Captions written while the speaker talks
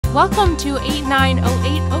Welcome to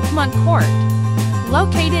 8908 Oakmont Court,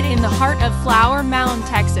 located in the heart of Flower Mound,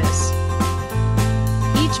 Texas.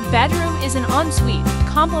 Each bedroom is an ensuite,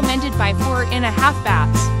 complemented by 4.5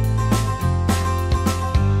 baths.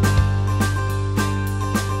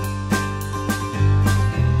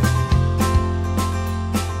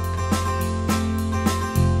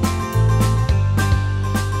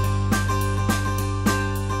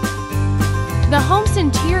 The home's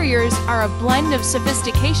interiors are a blend of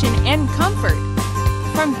sophistication and comfort,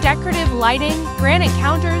 from decorative lighting, granite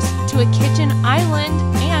counters, to a kitchen island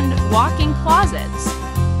and walk-in closets.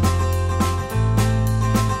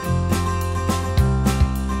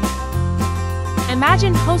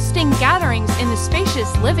 Imagine hosting gatherings in the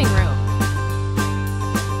spacious living room.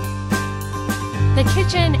 The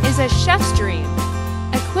kitchen is a chef's dream,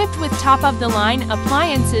 equipped with top-of-the-line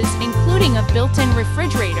appliances including a built-in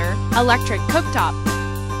refrigerator, electric cooktop,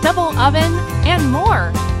 double oven, and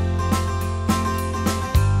more.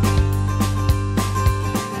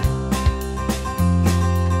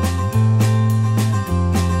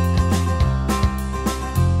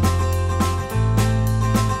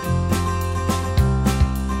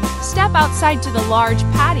 Step outside to the large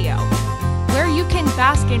patio, where you can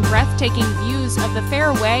bask in breathtaking views of the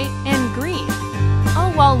fairway and green,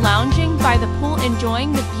 all while lounging by the pool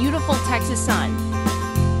enjoying the beautiful Texas sun.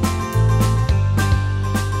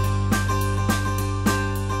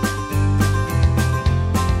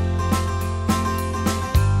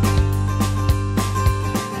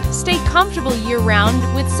 Stay comfortable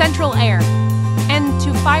year-round with central air, and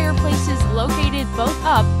two fireplaces located both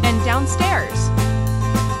up and downstairs.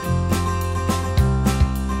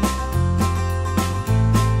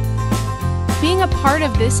 Being a part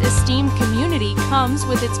of this esteemed community comes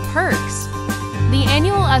with its perks. The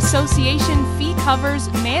annual association fee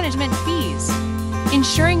covers management fees,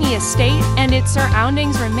 ensuring the estate and its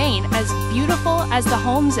surroundings remain as beautiful as the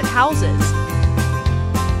homes it houses.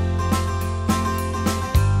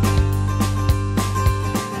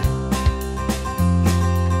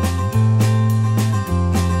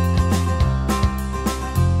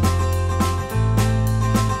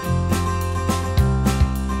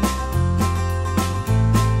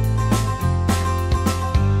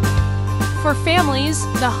 For families,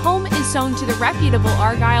 the home is zoned to the reputable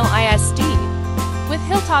Argyle ISD, with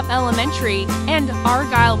Hilltop Elementary and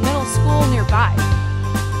Argyle Middle School nearby.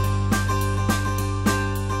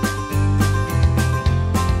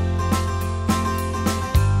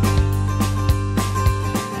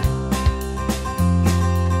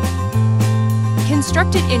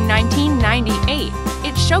 Constructed in 1998,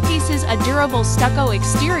 it showcases a durable stucco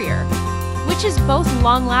exterior, which is both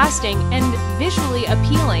long-lasting and visually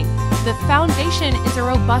appealing. The foundation is a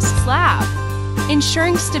robust slab,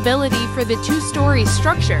 ensuring stability for the two-story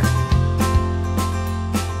structure.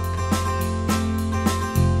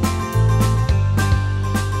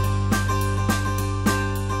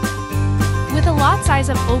 With a lot size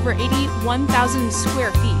of over 81,000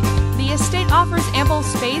 square feet, the estate offers ample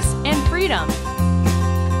space and freedom.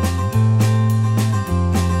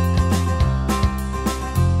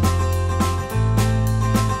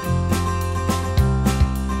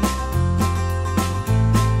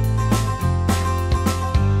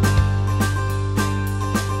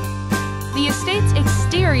 The estate's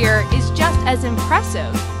exterior is just as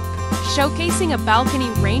impressive, showcasing a balcony,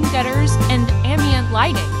 rain gutters, and ambient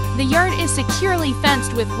lighting. The yard is securely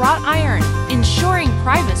fenced with wrought iron, ensuring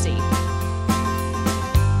privacy.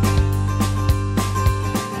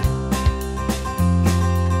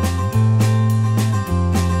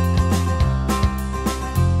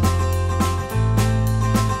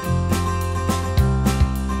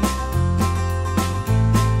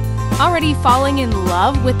 Already falling in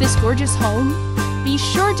love with this gorgeous home? Be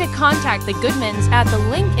sure to contact the Goodmans at the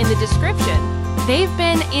link in the description. They've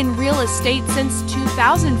been in real estate since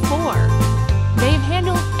 2004. They've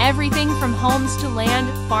handled everything from homes to land,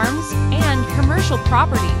 farms, and commercial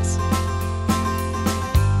properties.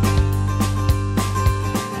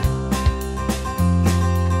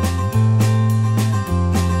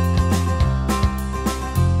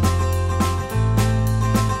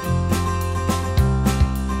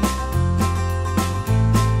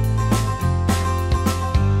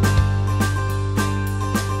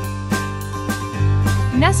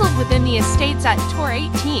 Nestled within the estates at Tour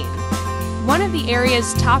 18, one of the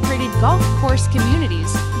area's top-rated golf course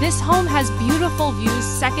communities, this home has beautiful views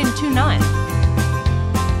second to none.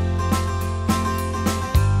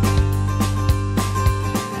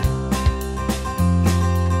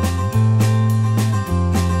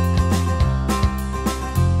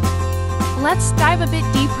 Let's dive a bit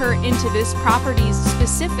deeper into this property's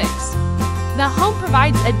specifics. The home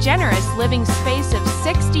provides a generous living space of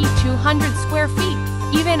 6,200 square feet,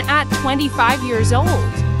 even at 25 years old.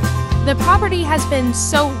 The property has been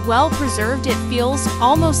so well preserved it feels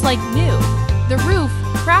almost like new. The roof,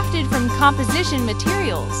 crafted from composition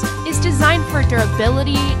materials, is designed for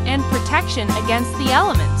durability and protection against the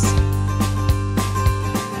elements.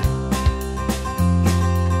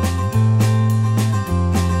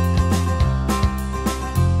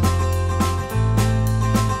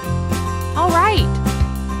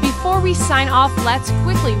 Alright, before we sign off, let's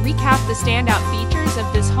quickly recap the standout features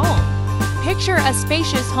of this home. Picture a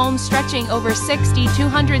spacious home stretching over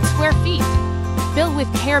 6,200 square feet. Built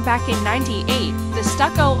with care back in '98, the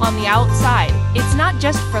stucco on the outside, it's not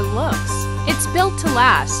just for looks. It's built to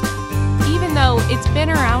last, even though it's been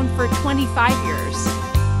around for 25 years.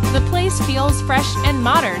 The place feels fresh and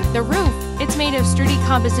modern. The roof, it's made of sturdy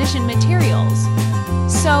composition materials,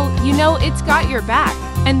 so you know it's got your back.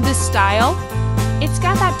 And the style? It's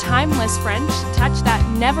got that timeless French touch that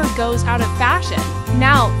never goes out of fashion.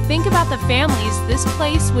 Now, think about the families this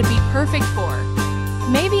place would be perfect for.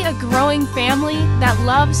 Maybe a growing family that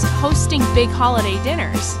loves hosting big holiday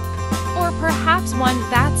dinners. Or perhaps one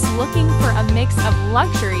that's looking for a mix of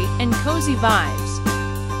luxury and cozy vibes.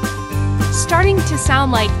 Starting to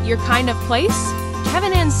sound like your kind of place?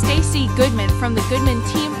 Kevin and Stacy Goodman from the Goodman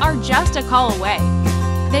Team are just a call away.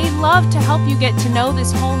 They'd love to help you get to know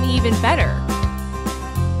this home even better.